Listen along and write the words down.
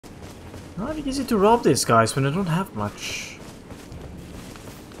Not easy to rob these guys when they don't have much.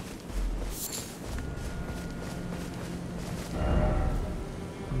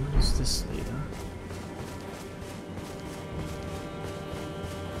 Where is this leader?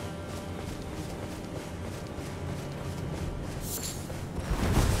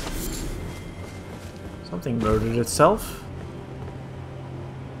 Something murdered itself.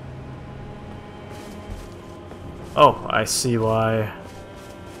 Oh, I see why.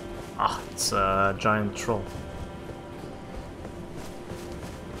 Ah, it's a giant troll.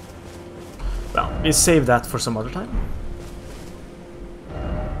 Well, we save that for some other time.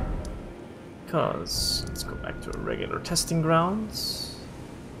 Because let's go back to our regular testing grounds.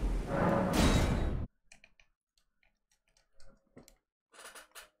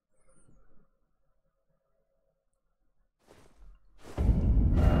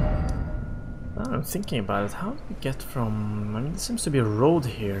 I'm thinking about it. How do we get from... I mean, there seems to be a road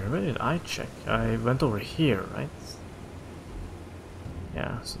here. Where did I check? I went over here, right?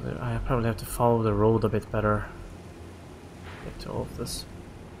 Yeah, so I probably have to follow the road a bit better. Get to all of this.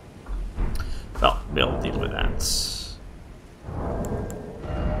 Well, we'll deal with that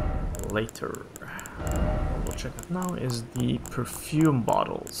later. What we'll check out now is the perfume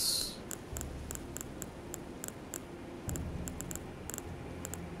bottles.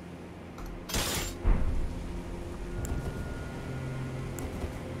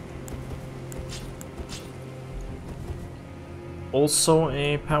 Also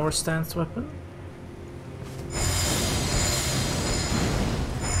a power stance weapon.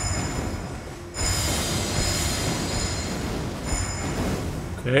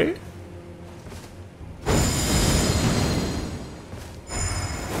 Okay.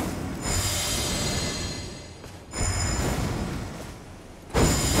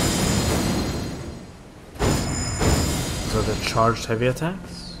 These are the charged heavy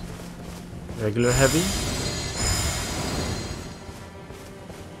attacks. Regular heavy.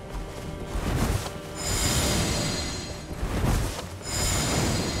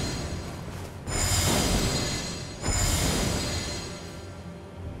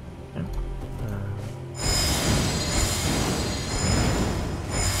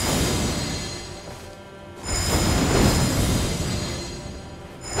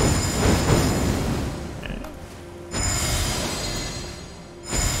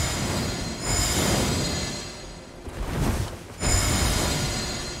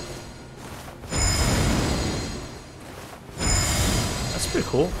 Pretty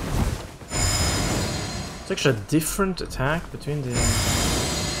cool. It's actually a different attack between the...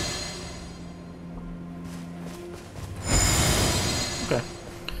 Okay.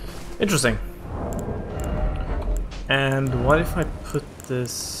 Interesting. And what if I put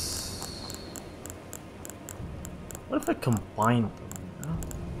this... What if I combine them?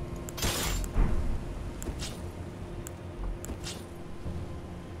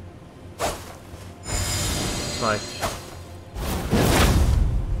 Like...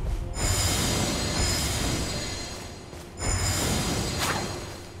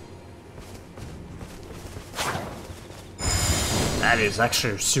 That is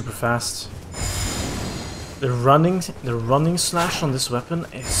actually super fast. The running slash on this weapon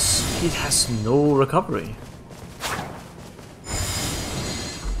is... it has no recovery.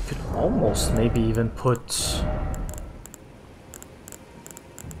 Could almost maybe even put...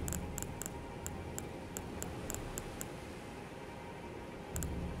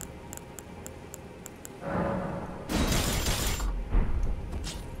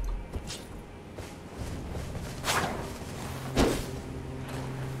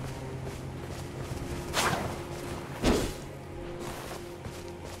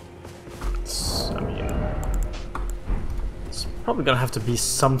 Probably gonna have to be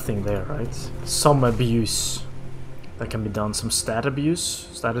something there, right? Some abuse that can be done. Some status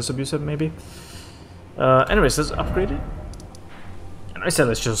abuse maybe. Anyways, let's upgrade it. And I said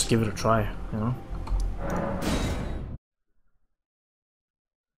let's just give it a try, you know?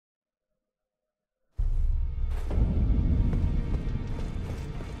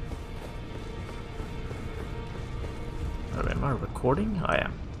 Am I recording? I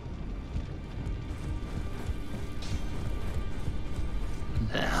am.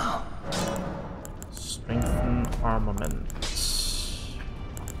 Now. Strengthen armament.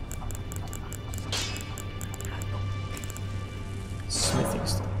 Smithing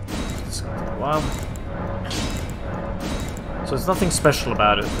stone. This is a while. So it's nothing special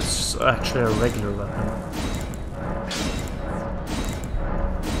about it, it's actually a regular weapon.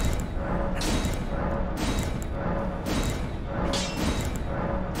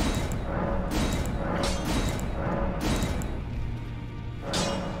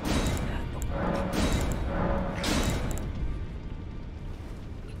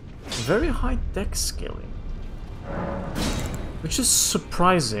 very high dex scaling, which is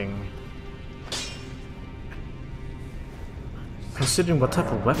surprising considering what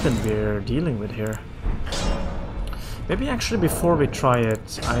type of weapon we're dealing with here. Maybe actually before we try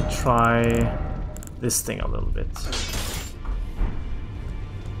it, I try this thing a little bit.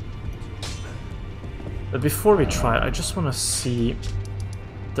 But before we try it, I just want to see,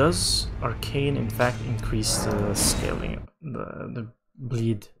 does Arcane in fact increase the scaling, the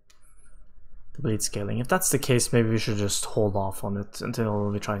bleed scaling? If that's the case, maybe we should just hold off on it until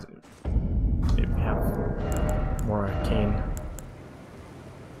we try, maybe we have more Arcane.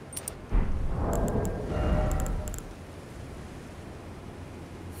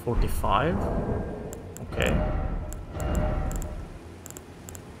 $45. Okay.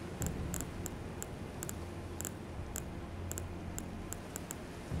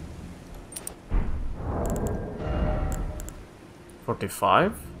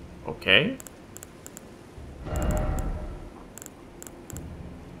 $45. Okay.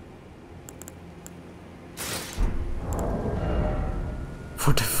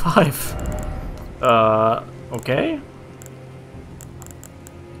 $45. Okay.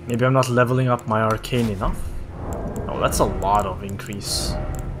 Maybe I'm not leveling up my arcane enough. Oh, that's a lot of increase.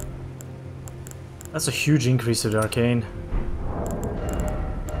 That's a huge increase to the arcane.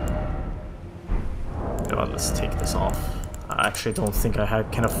 You know what, let's take this off. I actually don't think I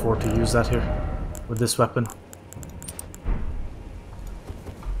can afford to use that here with this weapon.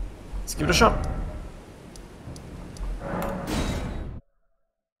 Let's give it a shot.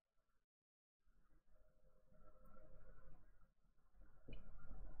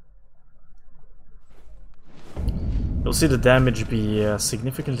 You'll see the damage be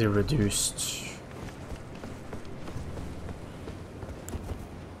significantly reduced.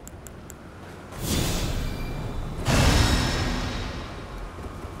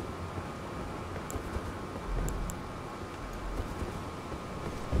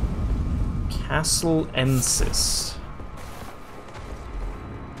 Castle Ensis.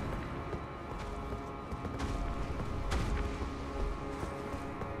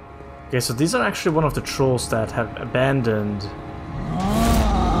 Okay, so these are actually one of the trolls that have abandoned,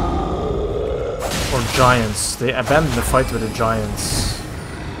 or giants. They abandoned the fight with the giants.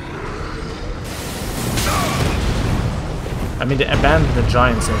 I mean, they abandoned the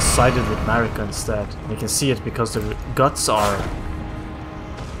giants and sided with Marika instead. You can see it because their guts are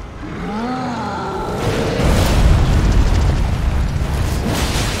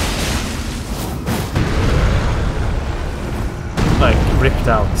like ripped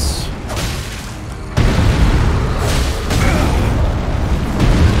out.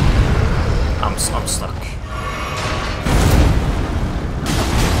 I'm stuck.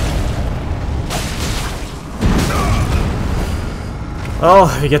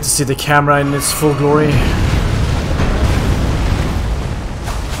 Oh, we get to see the camera in its full glory.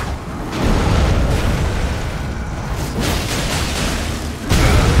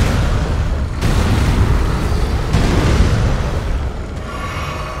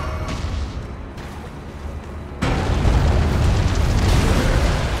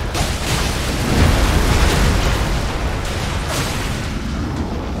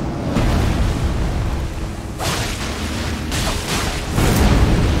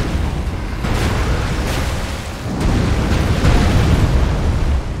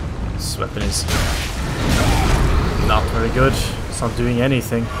 Weapon is not very good. It's not doing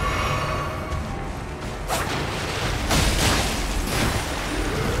anything.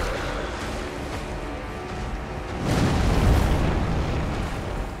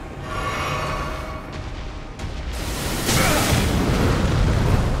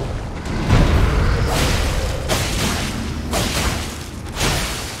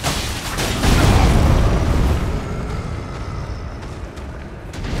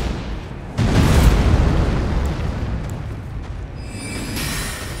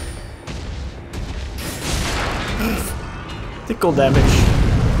 Tickle damage.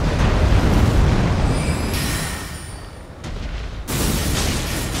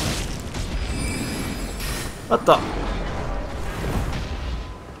 What the?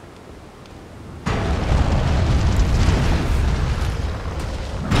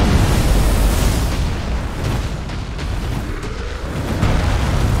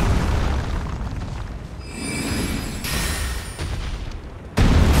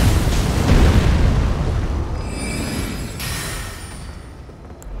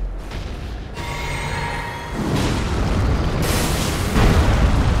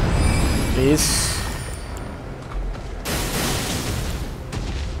 Please.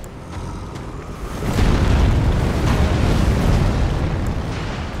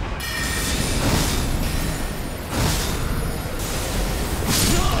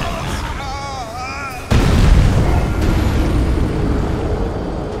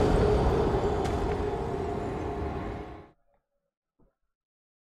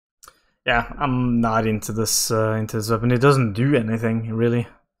 Yeah, I'm not into this weapon. It doesn't do anything, really.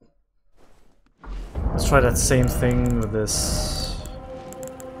 Let's try that same thing with this.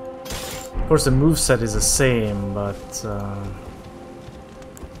 Of course, the moveset is the same, but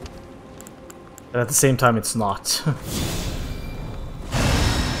at the same time, it's not.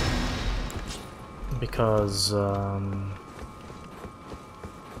 Because the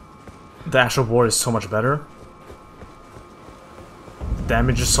Actual War is so much better. The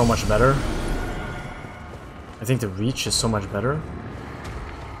damage is so much better. I think the reach is so much better.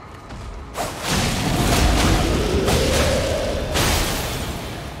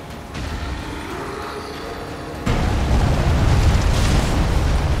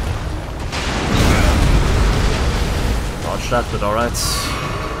 Dodge that, but alright.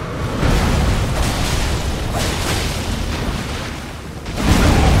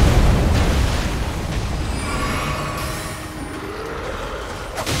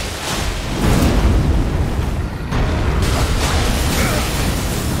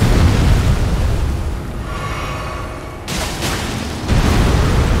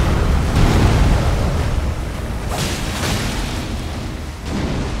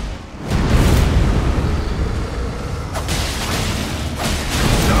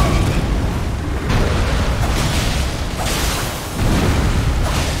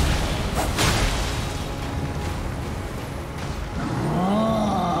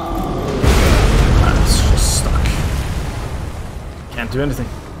 Can't do anything.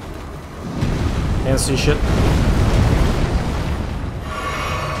 Can't see shit.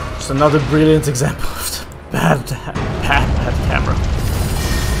 Just another brilliant example of the bad camera.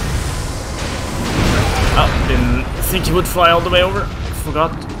 Oh, didn't think he would fly all the way over.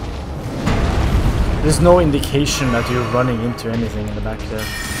 Forgot. There's no indication that you're running into anything in the back there.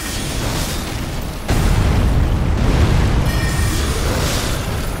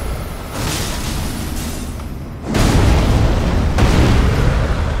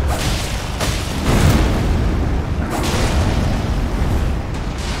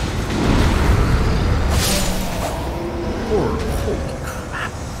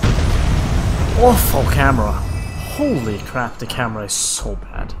 Awful camera. Holy crap, the camera is so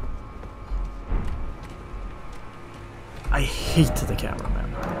bad. I hate the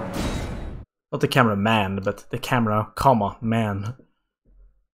cameraman. Not the cameraman, but the camera, comma, man.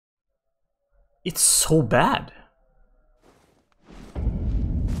 It's so bad.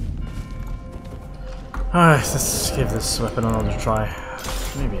 Alright, let's give this weapon another try.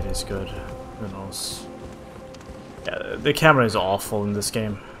 Maybe it is good. Who knows? Yeah, the camera is awful in this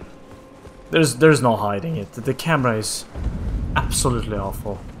game. There's no hiding it. The camera is absolutely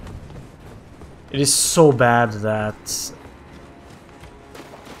awful. It is so bad that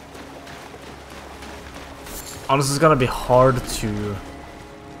honestly, it's gonna be hard to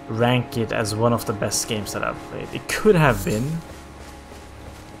rank it as one of the best games that I've played. It could have been,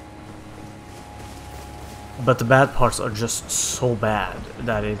 but the bad parts are just so bad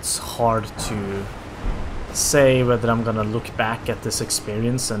that it's hard to say whether I'm gonna look back at this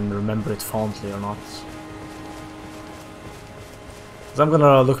experience and remember it fondly or not. Because I'm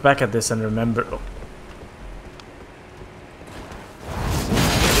gonna look back at this and remember... Oh.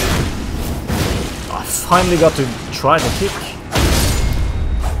 I finally got to try the kick.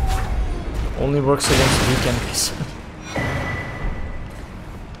 Only works against weak enemies.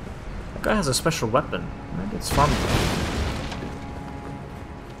 That guy has a special weapon. Maybe it's fun.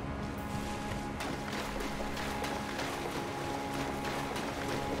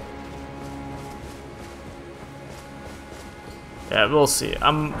 Yeah, we'll see.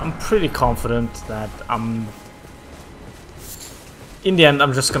 I'm pretty confident that in the end,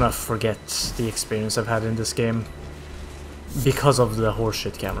 I'm just gonna forget the experience I've had in this game because of the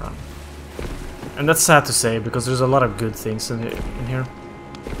horseshit camera. And that's sad to say, because there's a lot of good things in here.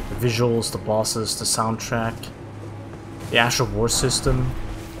 The visuals, the bosses, the soundtrack, the Actual War system,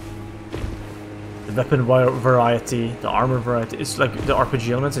 the weapon variety, the armor variety. It's like the RPG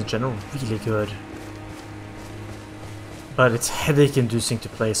elements in general, really good. But it's headache-inducing to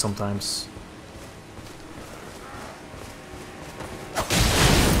play sometimes.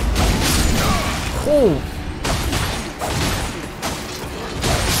 Oh!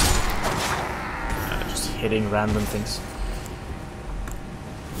 Just hitting random things.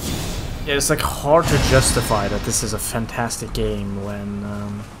 Yeah, it's like hard to justify that this is a fantastic game when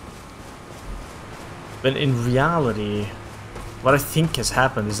in reality, what I think has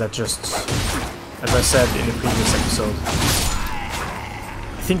happened is that just, as I said in the previous episode,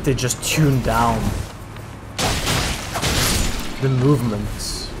 I think they just tuned down the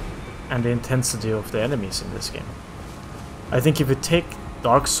movement and the intensity of the enemies in this game. I think if you take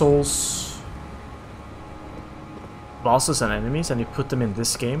Dark Souls bosses and enemies and you put them in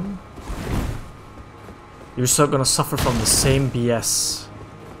this game, you're still gonna suffer from the same BS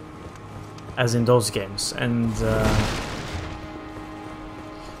as in those games, and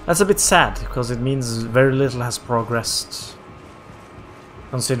that's a bit sad because it means very little has progressed,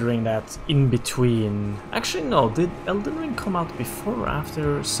 considering that in between... Actually no, did Elden Ring come out before or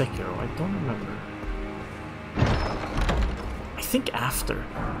after Sekiro? I don't remember. I think after.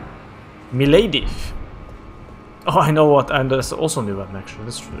 Milady! Oh, I know what, and there's also a new weapon actually.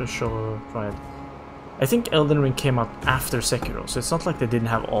 Let's try it. I think Elden Ring came out after Sekiro, so it's not like they didn't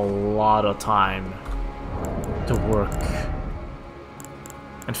have a lot of time to work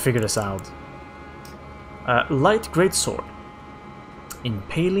and figure this out. Light greatsword.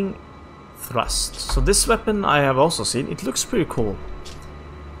 Impaling thrust. So this weapon I have also seen. It looks pretty cool.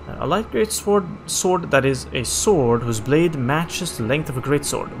 A light greatsword that is a sword whose blade matches the length of a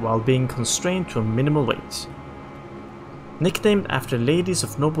greatsword while being constrained to a minimal weight. Nicknamed after ladies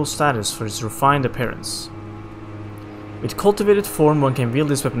of noble status for its refined appearance. With cultivated form, one can wield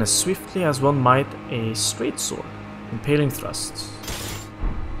this weapon as swiftly as one might a straight sword. Impaling thrust.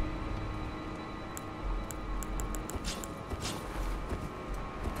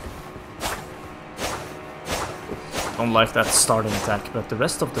 Don't like that starting attack, but the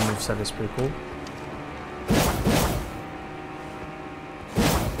rest of the moveset is pretty cool.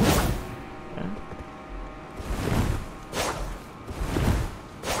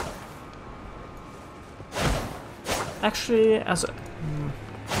 Actually, as a...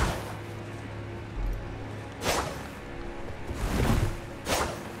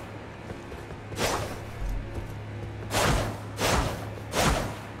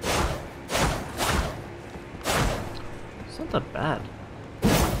 It's not that bad.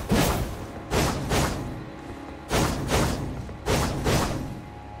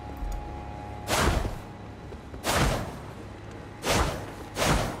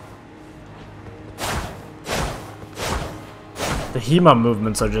 The HEMA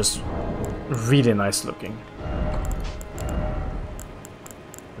movements are just really nice looking.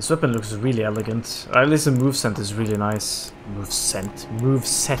 This weapon looks really elegant. Or at least the moveset is really nice.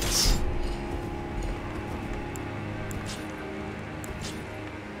 Moveset.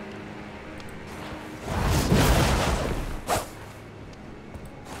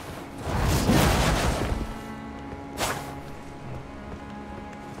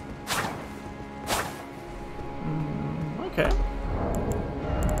 Okay.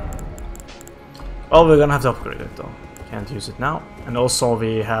 Well, we're gonna have to upgrade it though. Can't use it now. And also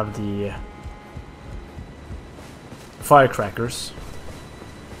we have the firecrackers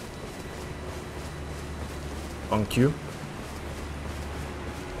on queue.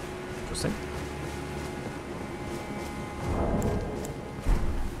 Interesting.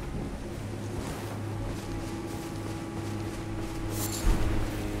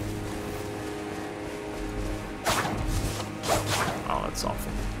 Oh, that's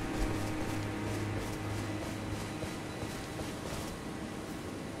awful.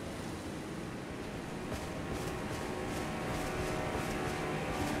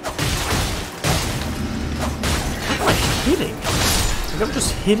 Hitting? Like I'm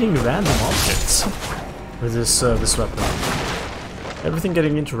just hitting random objects with this weapon. Everything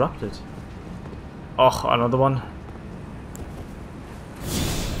getting interrupted. Oh, another one.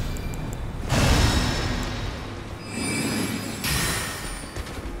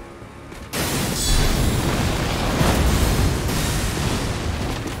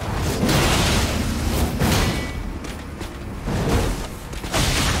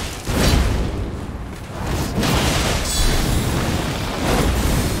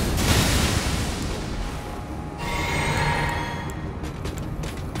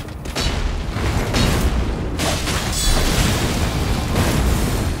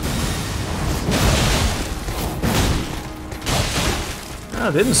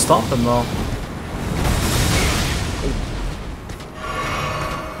 I didn't stop him though.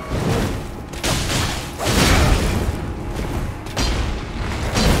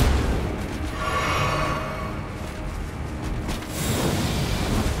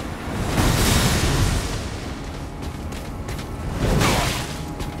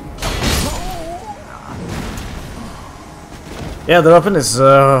 Yeah, the weapon is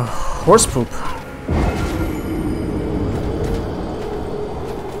horse poop.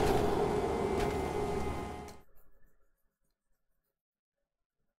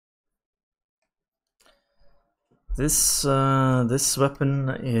 This weapon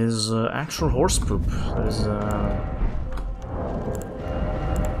is actual horse poop. There's,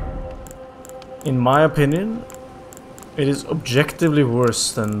 in my opinion, It is objectively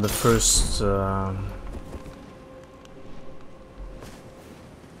worse than the first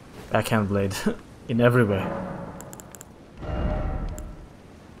backhand blade in every way.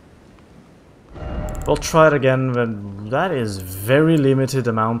 We'll try it again when that is very limited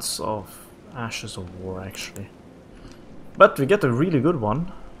amounts of Ashes of War actually. But we get a really good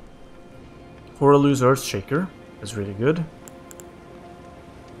one. Horaloo's Earthshaker is really good.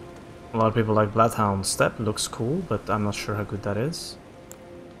 A lot of people like Bloodhound Step, looks cool, but I'm not sure how good that is.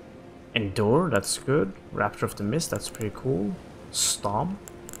 Endure, that's good. Raptor of the Mist, that's pretty cool. Stomp.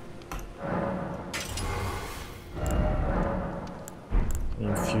 Can you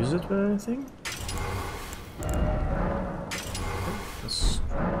infuse it with anything?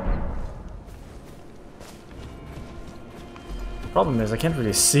 Problem is, I can't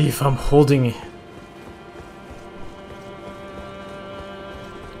really see if I'm holding.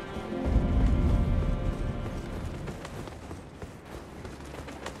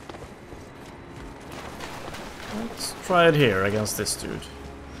 Let's try it here against this dude.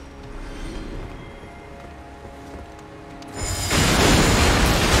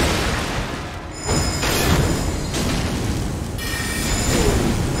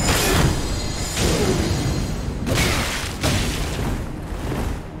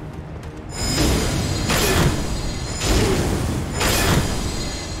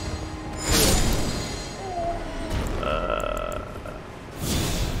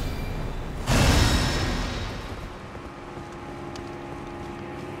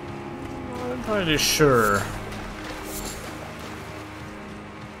 Pretty sure.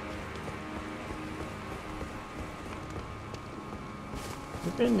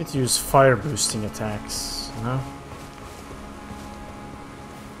 Maybe I need to use fire boosting attacks, you know?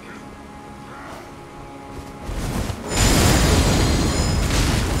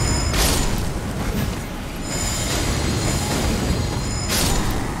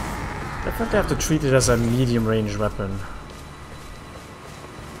 Definitely have to treat it as a medium range weapon.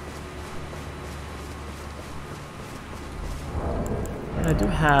 I do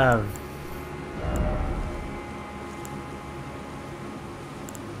have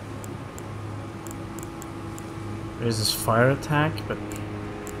there's this fire attack, but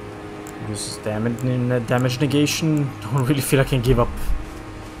uses damage negation. Don't really feel I can give up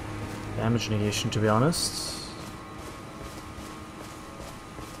damage negation, to be honest.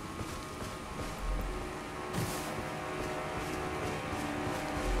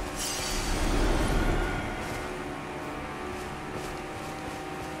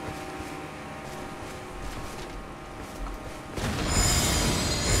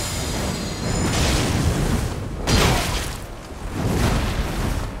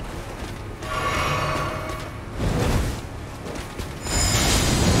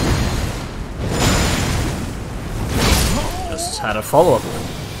 Had a follow-up.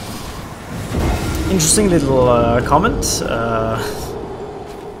 Interesting little comment.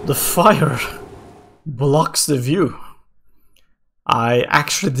 The fire blocks the view. I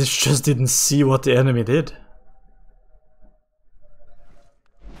actually just didn't see what the enemy did.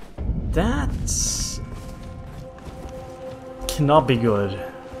 That cannot be good.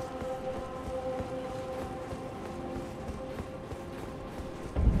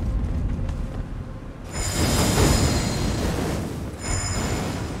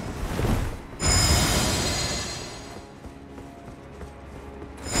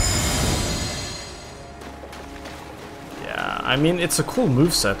 I mean, it's a cool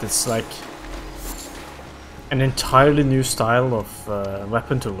moveset. It's like an entirely new style of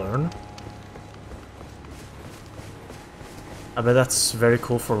weapon to learn. I bet that's very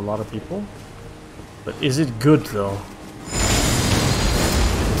cool for a lot of people. But is it good though?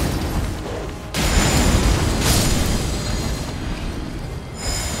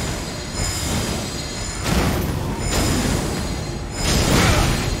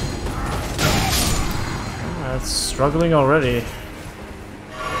 Struggling already.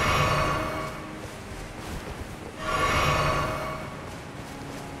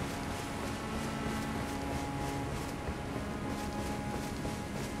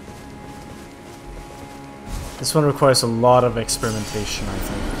 This one requires a lot of experimentation, I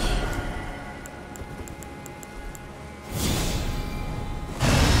think.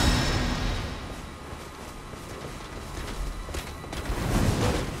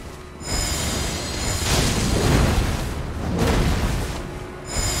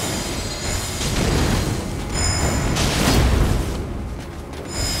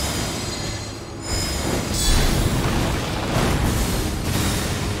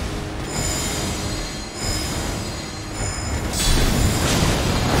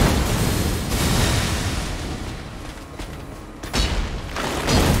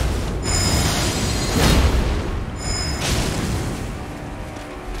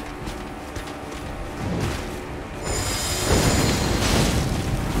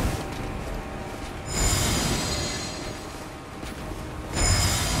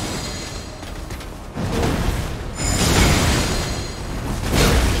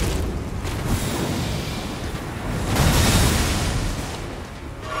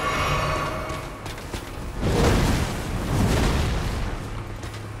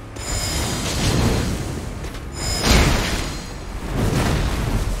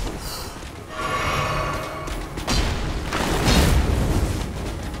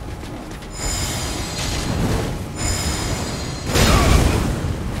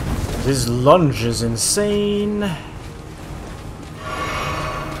 This lunge is insane.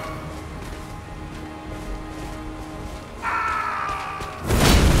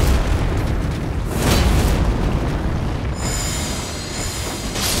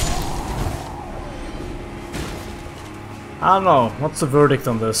 I don't know, what's the verdict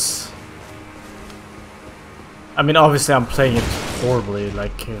on this? I mean, obviously I'm playing it horribly,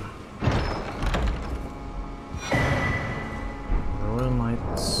 like... Royal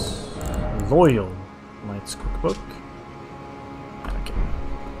Knights... Loyal Knights Cookbook? Okay.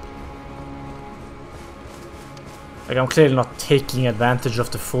 Like, I'm clearly not taking advantage of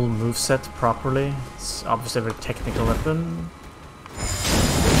the full moveset properly. It's obviously a very technical weapon.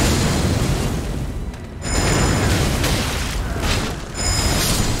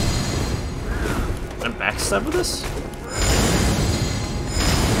 Backstab with this?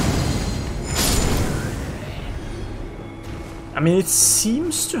 I mean, it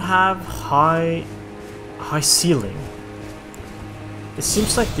seems to have high ceiling. It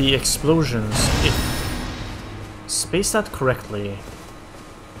seems like the explosions, if spaced out correctly,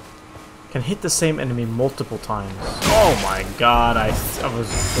 can hit the same enemy multiple times. Oh my god, I was gonna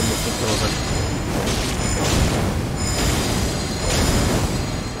think there was a...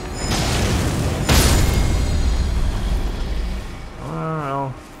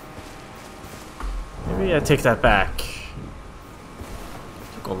 Maybe I take that back.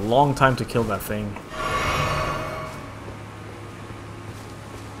 Took a long time to kill that thing.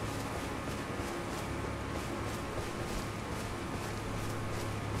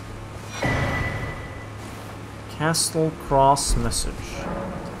 Castle Cross message.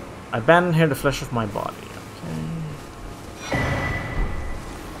 I abandon here the flesh of my body. Okay.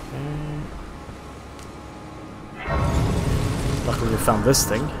 Luckily we found this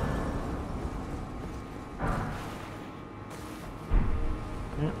thing.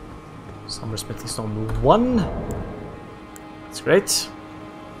 Some respecting stone 1. That's great.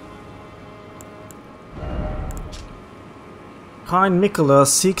 Kind Mikola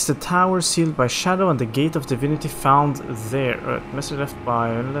seeks the tower sealed by shadow and the gate of divinity found there. Message left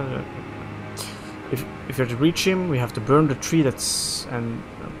by... If you're to reach him, we have to burn the tree that's... and...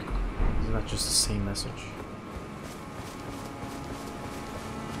 Isn't that just the same message?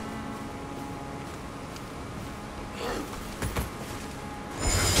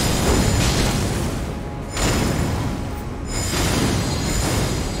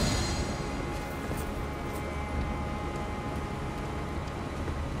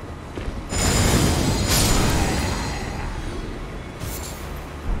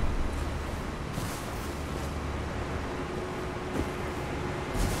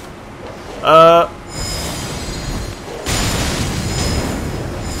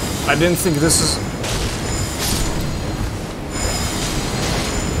 I didn't think this is...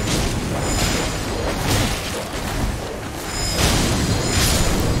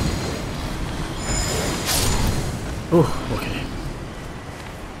 Ooh, okay.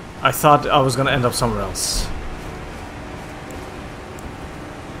 I thought I was gonna end up somewhere else.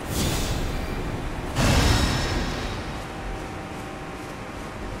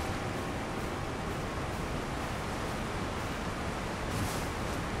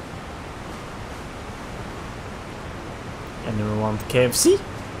 Anyone want KFC?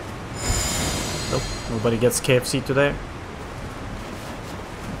 Nope, nobody gets KFC today.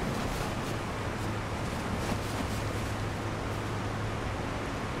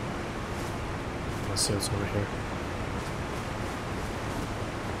 Let's see what's over here.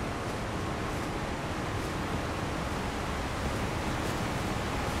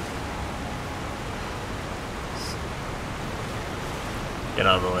 Get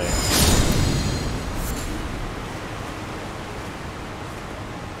out of the way.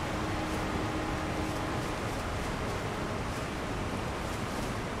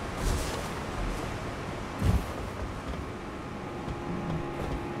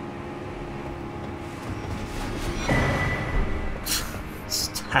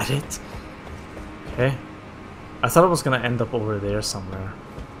 At it. Okay. I thought it was gonna end up over there somewhere.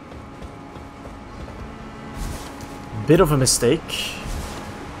 Bit of a mistake.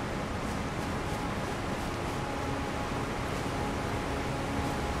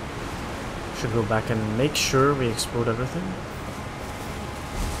 Should go back and make sure we explode everything.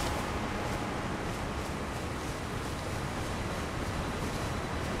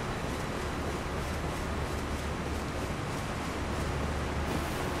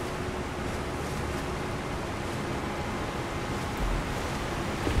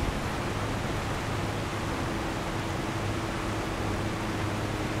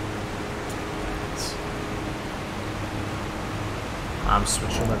 I'm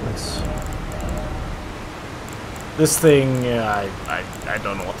switching weapons. This thing, I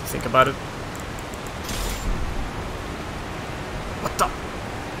don't know what to think about it. What the?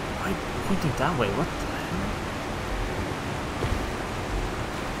 I'm pointing that way. What the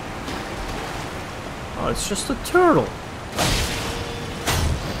hell? Oh, it's just a turtle.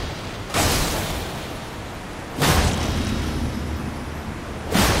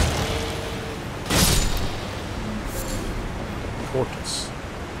 Tortoise.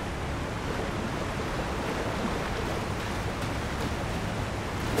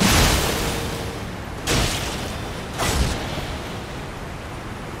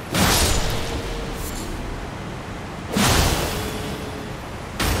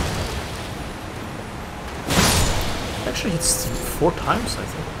 Actually hits 4 times, I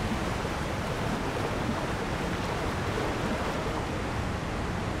think.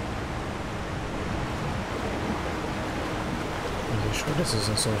 Are you sure this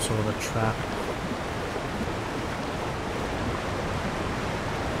isn't some sort of a trap?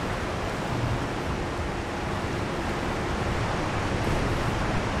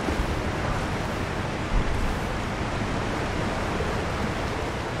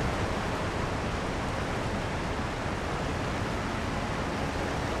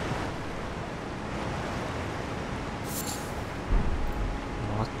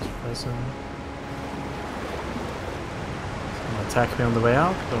 Attack me on the way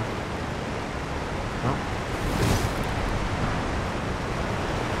out, or no?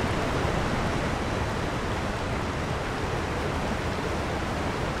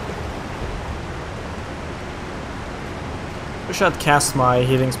 Wish I'd cast my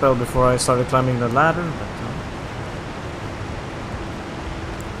healing spell before I started climbing the ladder, but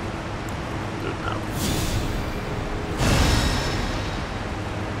do it now.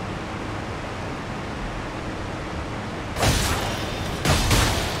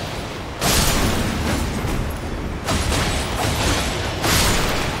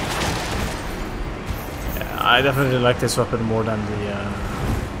 I definitely like this weapon more than the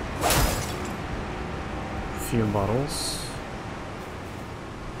fume bottles.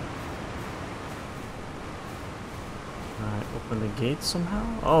 Alright, open the gate somehow?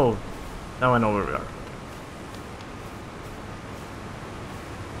 Oh, now I know where we are.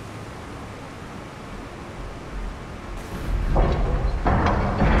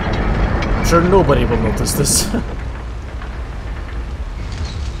 I'm sure nobody will notice this.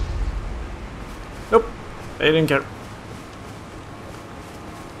 Nope. They didn't care.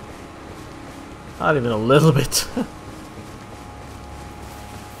 Not even a little bit.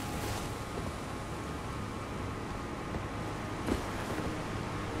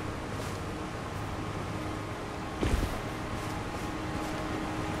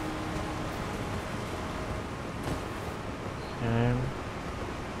 Okay.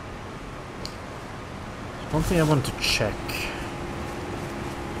 One thing I want to check.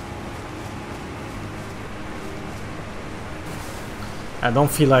 I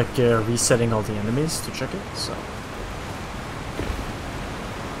don't feel like resetting all the enemies to check it, so...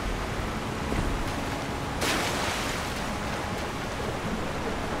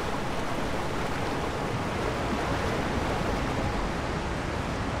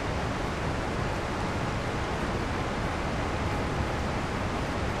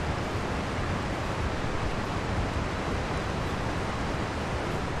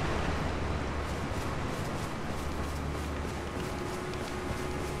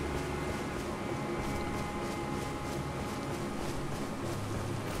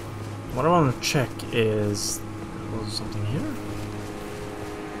 What I want to check is... was something here?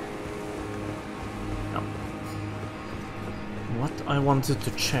 No. What I wanted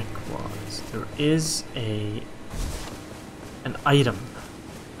to check was... there is an item.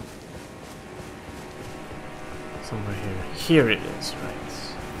 Somewhere here. Here it is, right.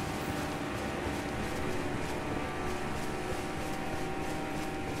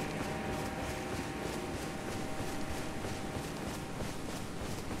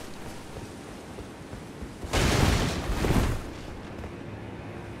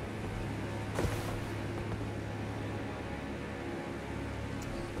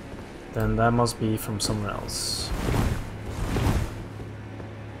 Then that must be from somewhere else.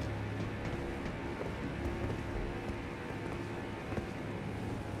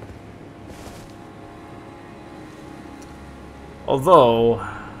 Although...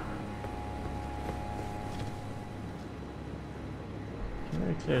 can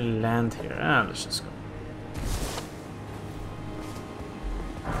very clearly land here. Ah, let's just go.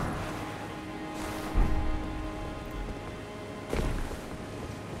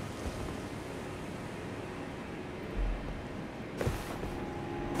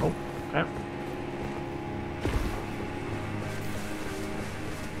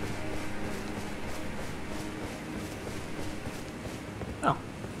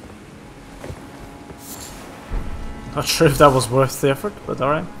 Not sure if that was worth the effort, but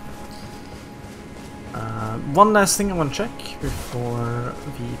alright. One last thing I want to check before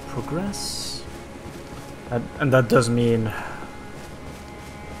we progress. And that does mean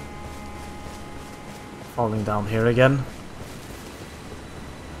falling down here again.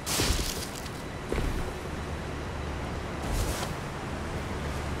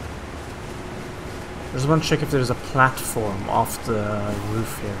 I just want to check if there's a platform off the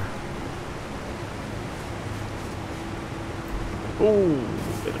roof here. Ooh,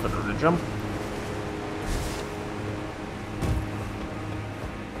 bit of another jump.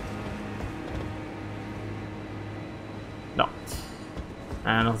 No.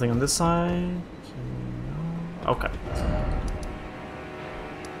 And nothing on this side. Okay.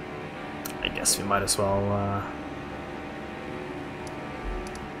 I guess we might as well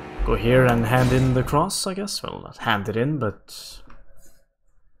go here and hand in the cross, I guess. Well, not hand it in, but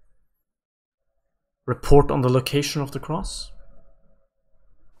report on the location of the cross.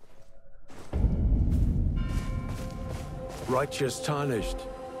 Righteous tarnished.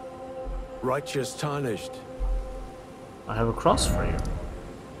 Righteous tarnished. I have a cross for you.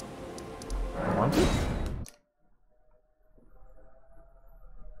 Want it?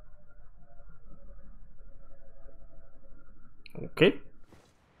 Okay.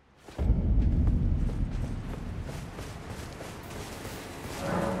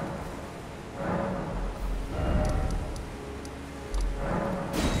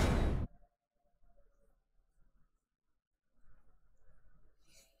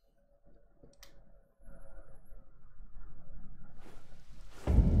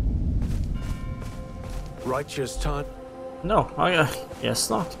 Righteous tarn. No, I guess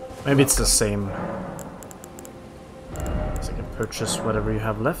not. Maybe it's the same. So I can purchase whatever you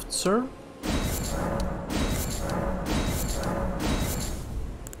have left, sir.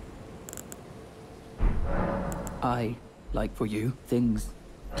 I like for you things.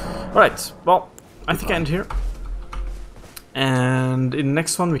 Alright, well, I think I end here. And in the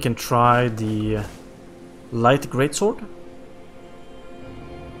next one we can try the light greatsword.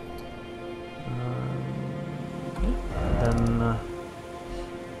 Then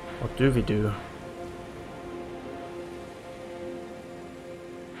what do we do?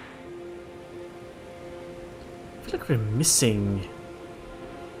 I feel like we're missing.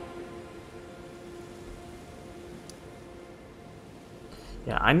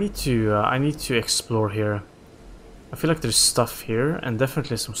 Yeah, I need to explore here. I feel like there's stuff here and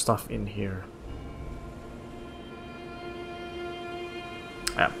definitely some stuff in here.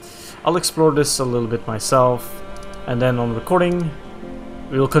 Yeah, I'll explore this a little bit myself, and then on recording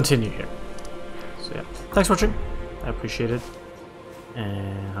we will continue here. So yeah, thanks for watching. I appreciate it.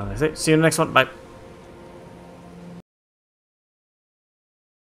 And how do I say? See you in the next one. Bye.